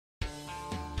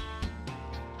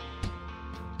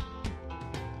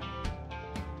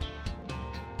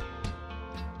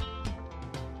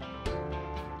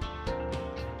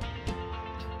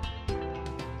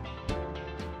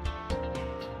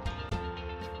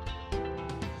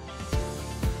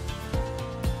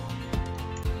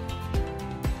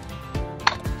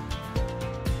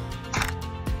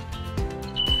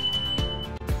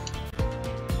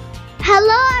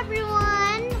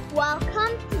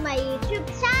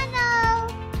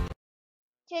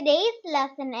Today's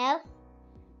lesson is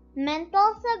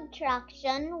mental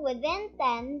subtraction within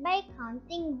 10 by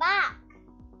counting back.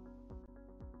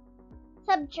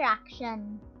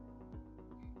 Subtraction.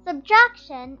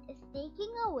 Subtraction is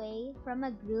taking away from a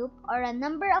group or a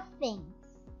number of things.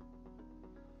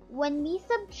 When we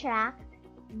subtract,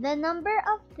 the number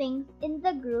of things in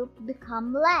the group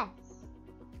become less.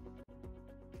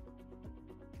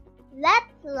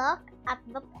 Let's look at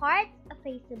the parts of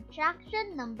a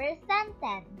subtraction number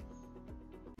sentence.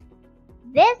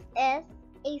 This is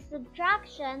a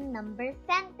subtraction number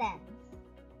sentence.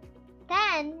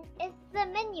 10 is the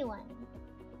minuend.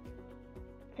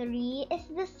 3 is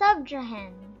the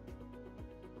subtrahend.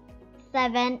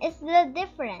 7 is the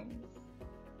difference.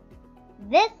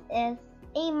 This is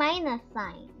a minus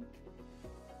sign.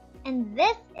 And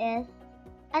this is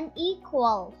an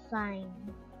equal sign.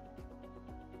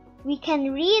 We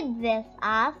can read this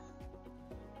as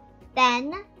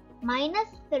 10 minus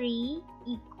 3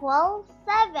 equals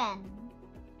 7.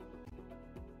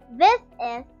 This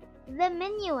is the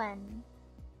minuend.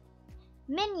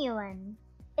 Minuend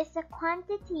is a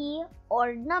quantity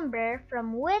or number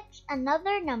from which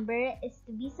another number is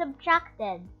to be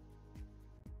subtracted.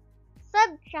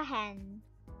 Subtrahend.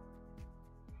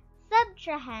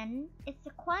 Subtrahend is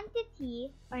a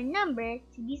quantity or number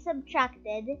to be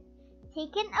subtracted,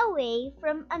 taken away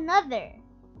from another.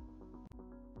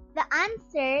 The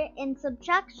answer in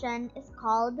subtraction is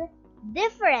called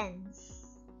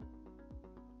difference.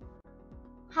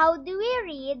 How do we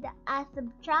read a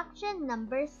subtraction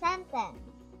number sentence?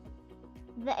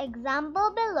 The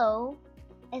example below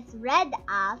is read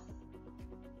as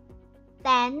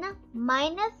 10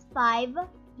 minus 5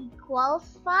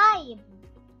 equals 5.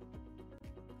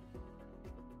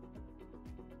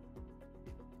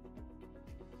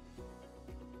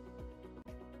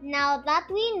 Now that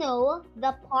we know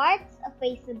the parts of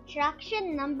a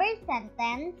subtraction number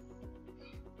sentence,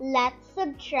 let's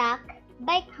subtract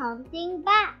by counting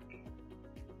back.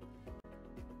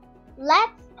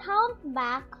 Let's count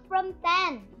back from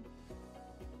 10.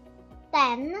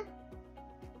 10,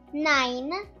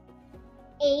 9,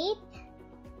 8,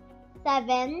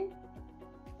 7,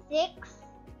 6,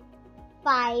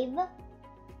 5,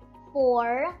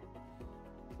 4,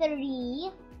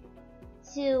 3,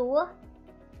 2,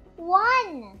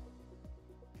 1.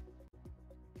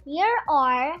 Here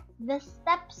are the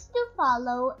steps to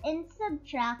follow in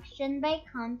subtraction by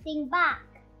counting back.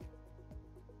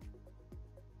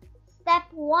 Step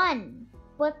 1.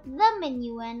 Put the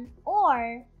minuend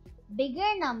or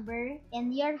bigger number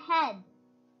in your head.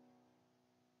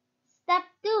 Step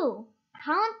 2.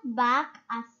 Count back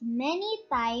as many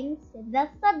times the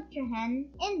subtrahend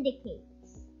indicates.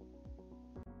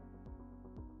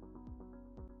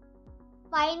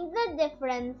 Find the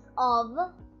difference of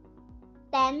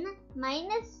 10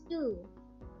 minus 2.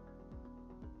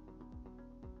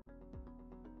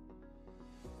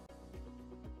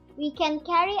 We can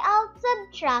carry out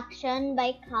subtraction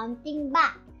by counting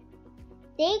back.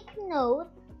 Take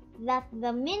note that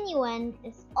the minuend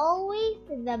is always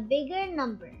the bigger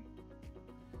number.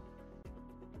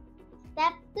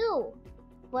 Step 2.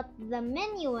 Put the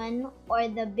minuend or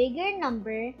the bigger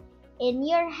number in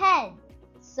your head.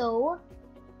 So,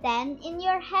 10 in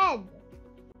your head.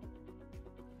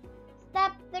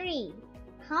 Step 3.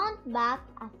 Count back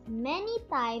as many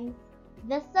times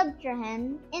the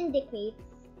subtrahend indicates.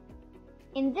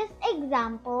 In this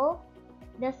example,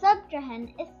 the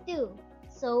subtrahend is 2,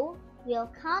 so we'll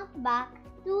count back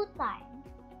 2 times.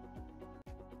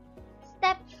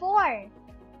 Step 4.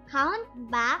 Count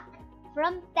back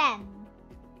from 10.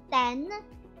 10,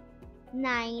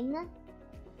 9,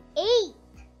 8.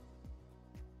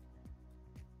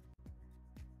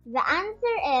 The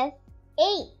answer is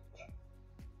 8.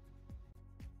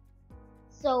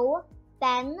 So,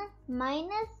 10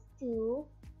 minus 2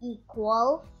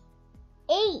 equals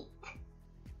 8.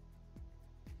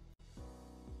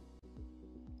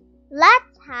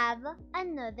 Let's have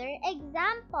another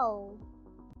example.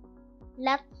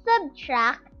 Let's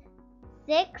subtract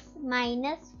 6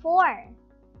 minus 4.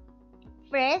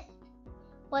 First,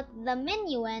 put the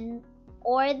minuend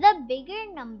or the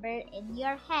bigger number in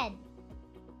your head.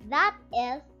 That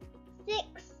is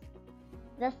 6.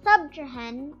 The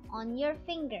subtrahend on your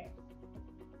finger.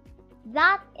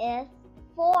 That is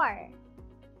 4.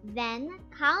 Then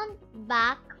count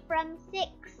back from 6.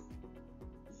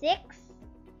 6,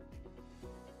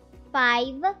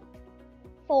 5,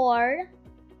 4,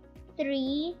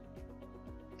 3,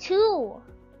 2.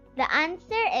 The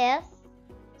answer is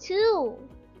 2.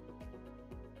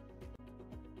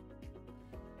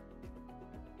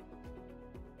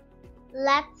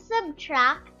 Let's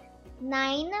subtract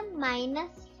 9 minus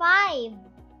 5.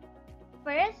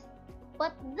 First,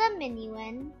 put the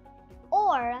minuend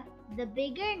or the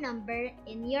bigger number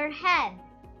in your head.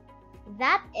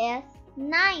 That is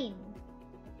 9.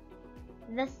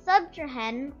 The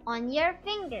subtrahend on your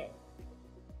fingers.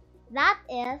 That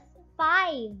is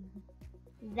 5.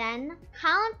 Then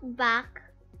count back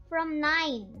from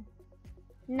 9.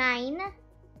 9,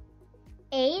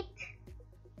 8,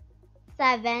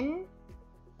 7,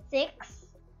 6,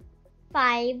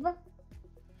 5,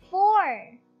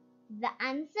 4. The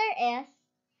answer is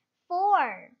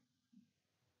 4.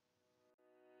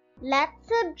 Let's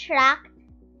subtract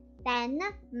 10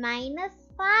 minus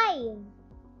 5.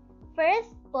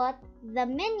 First, put the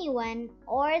minuend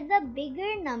or the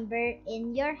bigger number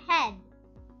in your head.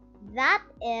 That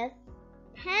is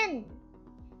 10.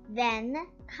 Then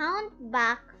count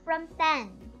back from 10.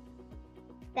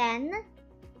 10,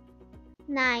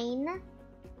 9,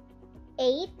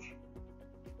 8,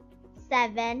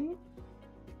 7,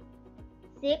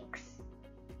 6,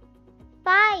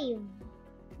 5.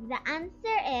 The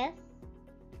answer is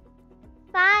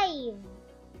 5.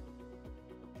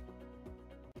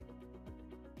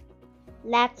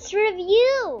 Let's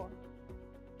review.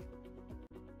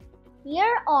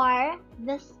 Here are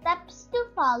the steps to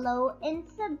follow in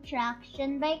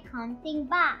subtraction by counting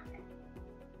back.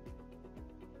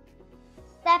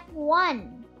 Step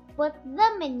 1. Put the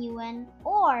minuend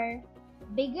or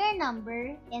bigger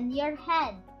number in your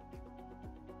head.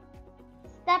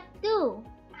 Step 2.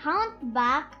 Count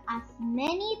back as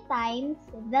many times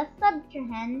the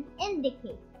subtrahend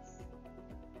indicates.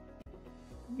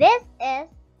 This is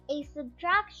a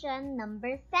subtraction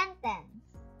number sentence.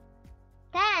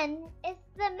 10 is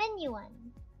the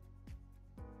minuend.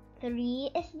 3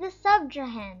 is the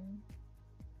subtrahend.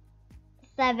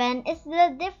 7 is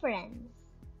the difference.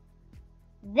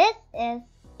 This is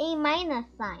a minus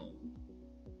sign.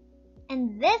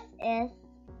 And this is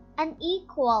an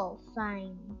equal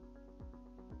sign.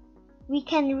 We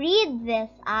can read this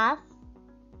as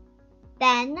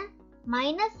 10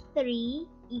 minus 3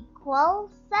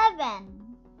 equals 7.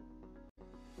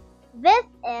 This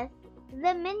is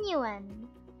the minuend.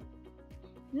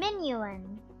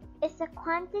 Minuend is a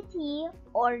quantity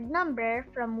or number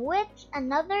from which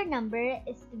another number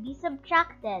is to be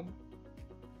subtracted.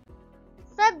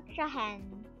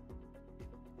 Subtrahend.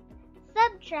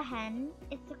 Subtrahend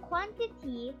is a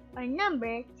quantity or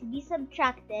number to be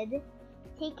subtracted,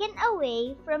 taken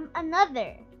away from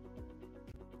another.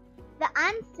 The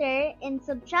answer in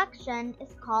subtraction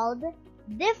is called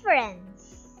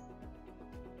difference.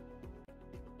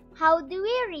 How do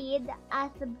we read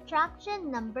a subtraction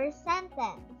number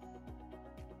sentence?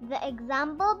 The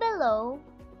example below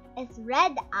is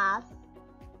read as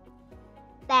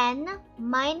 10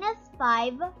 minus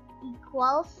 5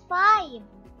 equals 5.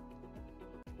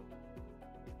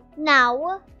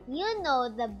 Now, you know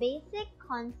the basic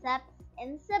concepts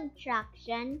in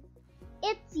subtraction.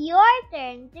 It's your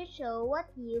turn to show what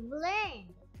you've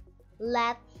learned.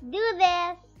 Let's do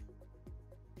this!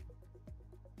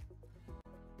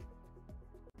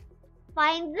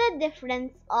 Find the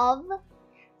difference of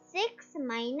 6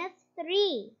 minus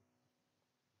 3.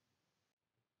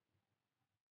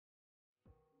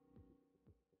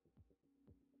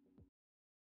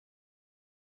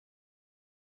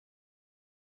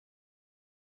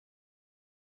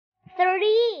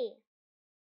 Three.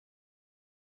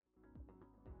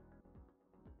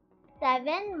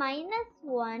 7 minus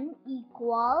 1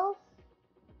 equals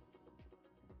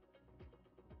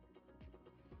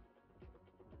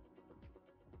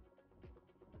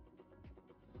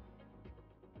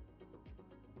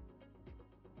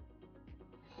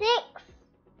 6.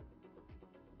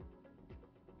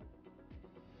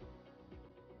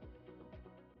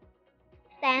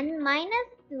 10 minus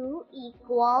 2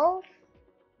 equals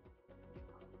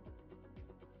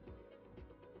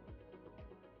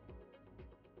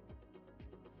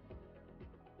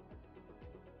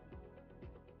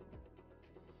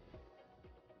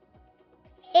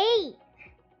 8.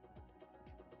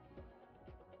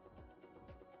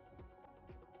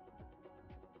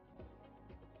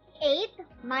 8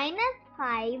 minus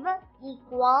 5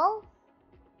 equals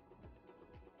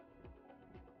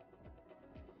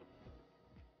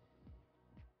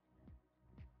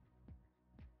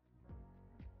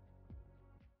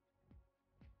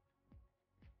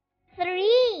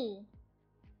 3.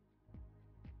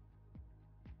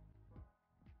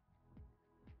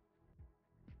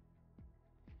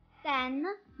 10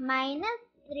 minus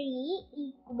 3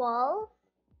 equals 2.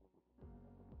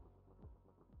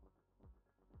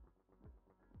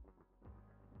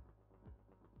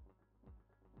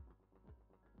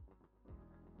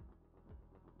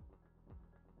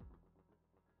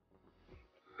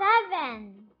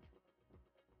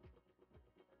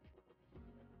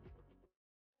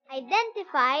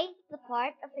 Identify the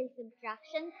part of a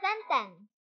subtraction sentence.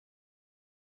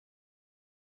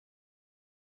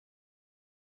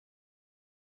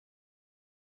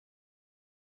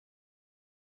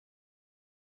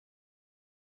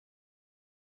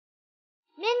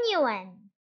 Minuend.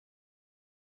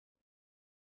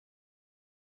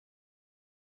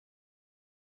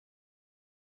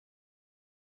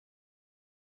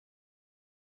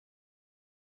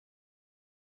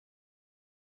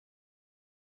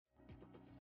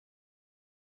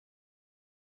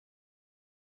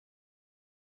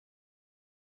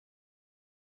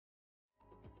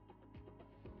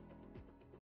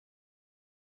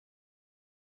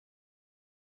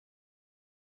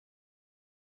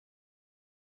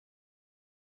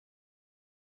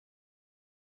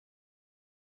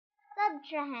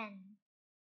 Subtrahend.